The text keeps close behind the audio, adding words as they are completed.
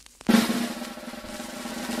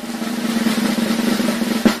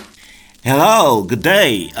Hello, good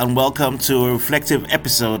day, and welcome to a reflective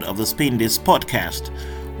episode of the Spin This podcast,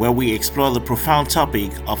 where we explore the profound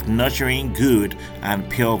topic of nurturing good and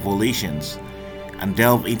pure volitions and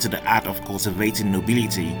delve into the art of cultivating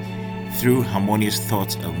nobility through harmonious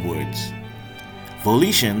thoughts and words.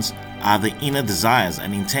 Volitions are the inner desires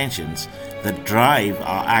and intentions that drive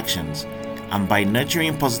our actions, and by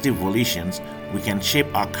nurturing positive volitions, we can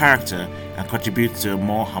shape our character and contribute to a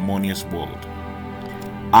more harmonious world.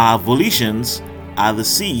 Our volitions are the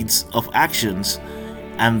seeds of actions,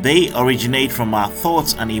 and they originate from our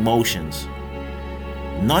thoughts and emotions.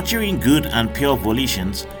 Nurturing good and pure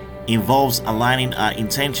volitions involves aligning our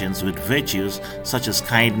intentions with virtues such as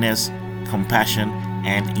kindness, compassion,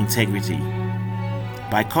 and integrity.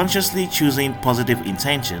 By consciously choosing positive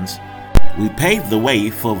intentions, we pave the way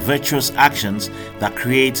for virtuous actions that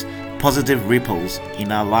create positive ripples in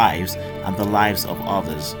our lives and the lives of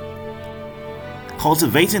others.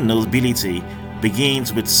 Cultivating nobility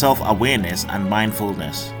begins with self-awareness and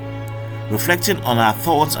mindfulness. Reflecting on our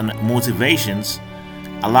thoughts and motivations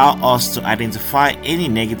allow us to identify any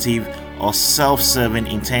negative or self-serving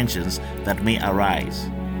intentions that may arise.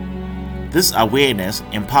 This awareness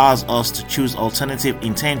empowers us to choose alternative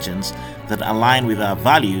intentions that align with our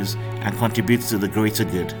values and contribute to the greater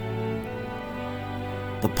good.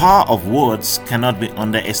 The power of words cannot be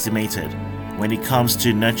underestimated when it comes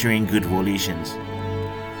to nurturing good volitions.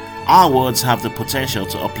 Our words have the potential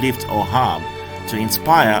to uplift or harm, to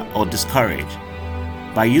inspire or discourage.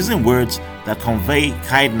 By using words that convey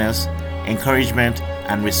kindness, encouragement,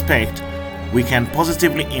 and respect, we can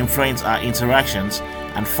positively influence our interactions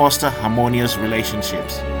and foster harmonious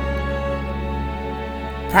relationships.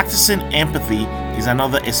 Practicing empathy is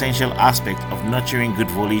another essential aspect of nurturing good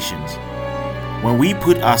volitions. When we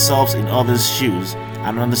put ourselves in others' shoes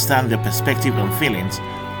and understand their perspective and feelings,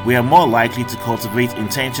 we are more likely to cultivate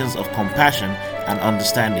intentions of compassion and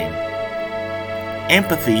understanding.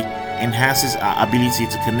 Empathy enhances our ability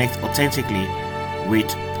to connect authentically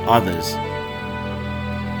with others.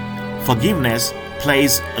 Forgiveness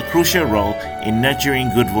plays a crucial role in nurturing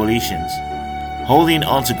good volitions. Holding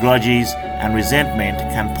on to grudges and resentment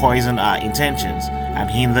can poison our intentions and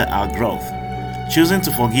hinder our growth. Choosing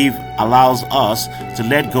to forgive allows us to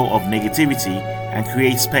let go of negativity and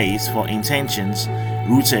create space for intentions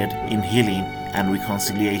rooted in healing and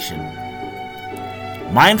reconciliation.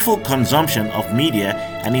 Mindful consumption of media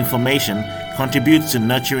and information contributes to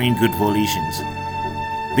nurturing good volitions.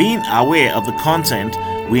 Being aware of the content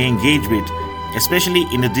we engage with, especially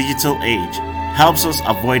in the digital age, helps us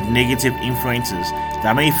avoid negative influences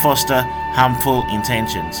that may foster harmful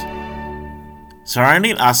intentions.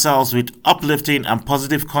 Surrounding ourselves with uplifting and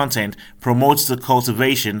positive content promotes the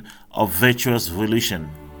cultivation of virtuous volition.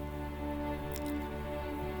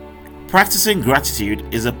 Practicing gratitude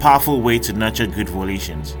is a powerful way to nurture good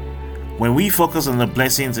volitions. When we focus on the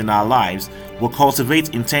blessings in our lives, we'll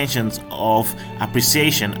cultivate intentions of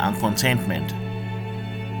appreciation and contentment.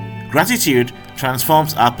 Gratitude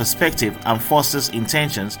transforms our perspective and fosters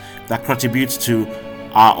intentions that contribute to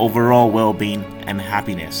our overall well-being and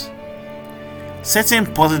happiness. Setting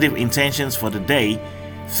positive intentions for the day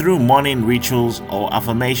through morning rituals or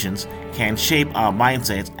affirmations can shape our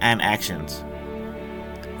mindset and actions.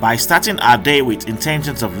 By starting our day with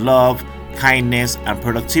intentions of love, kindness, and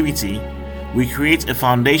productivity, we create a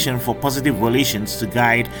foundation for positive volitions to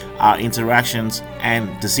guide our interactions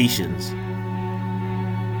and decisions.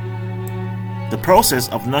 The process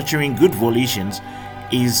of nurturing good volitions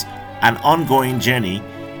is an ongoing journey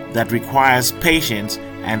that requires patience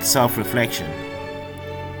and self-reflection.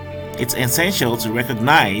 It's essential to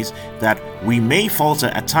recognize that we may falter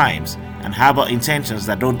at times and harbor intentions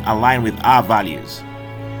that don't align with our values.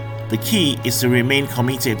 The key is to remain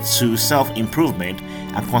committed to self-improvement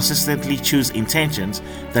and consistently choose intentions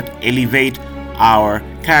that elevate our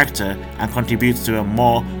character and contribute to a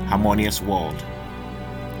more harmonious world.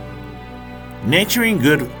 Nurturing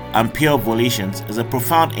good and pure volitions is a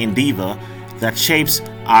profound endeavor that shapes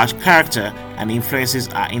our character and influences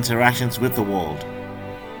our interactions with the world.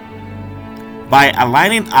 By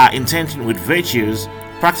aligning our intention with virtues,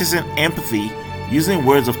 practicing empathy, using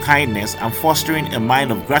words of kindness, and fostering a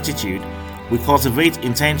mind of gratitude, we cultivate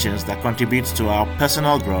intentions that contribute to our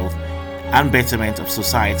personal growth and betterment of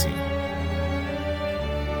society.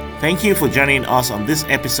 Thank you for joining us on this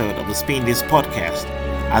episode of the Spin This podcast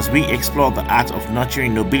as we explore the art of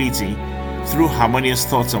nurturing nobility through harmonious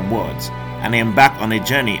thoughts and words and embark on a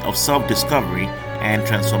journey of self-discovery and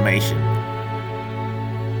transformation.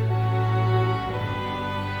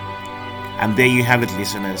 And there you have it,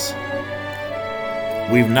 listeners.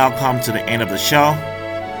 We've now come to the end of the show.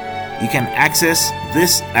 You can access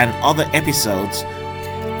this and other episodes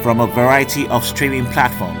from a variety of streaming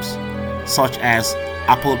platforms such as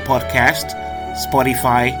Apple Podcast,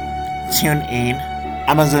 Spotify, TuneIn,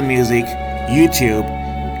 Amazon Music, YouTube,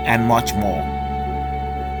 and much more.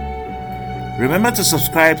 Remember to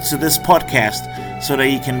subscribe to this podcast so that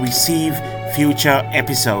you can receive future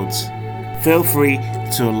episodes. Feel free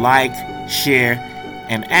to like, share,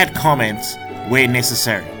 and add comments where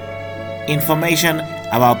necessary. Information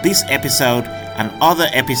about this episode and other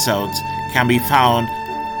episodes can be found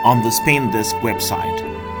on the Spin Disc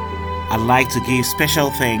website. I'd like to give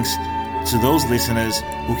special thanks to those listeners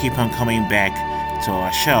who keep on coming back to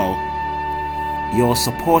our show. Your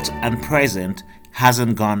support and presence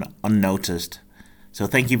hasn't gone unnoticed. So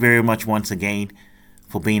thank you very much once again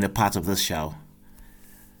for being a part of this show.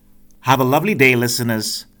 Have a lovely day,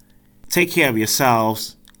 listeners. Take care of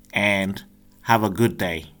yourselves and have a good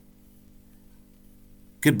day.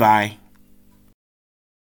 Goodbye.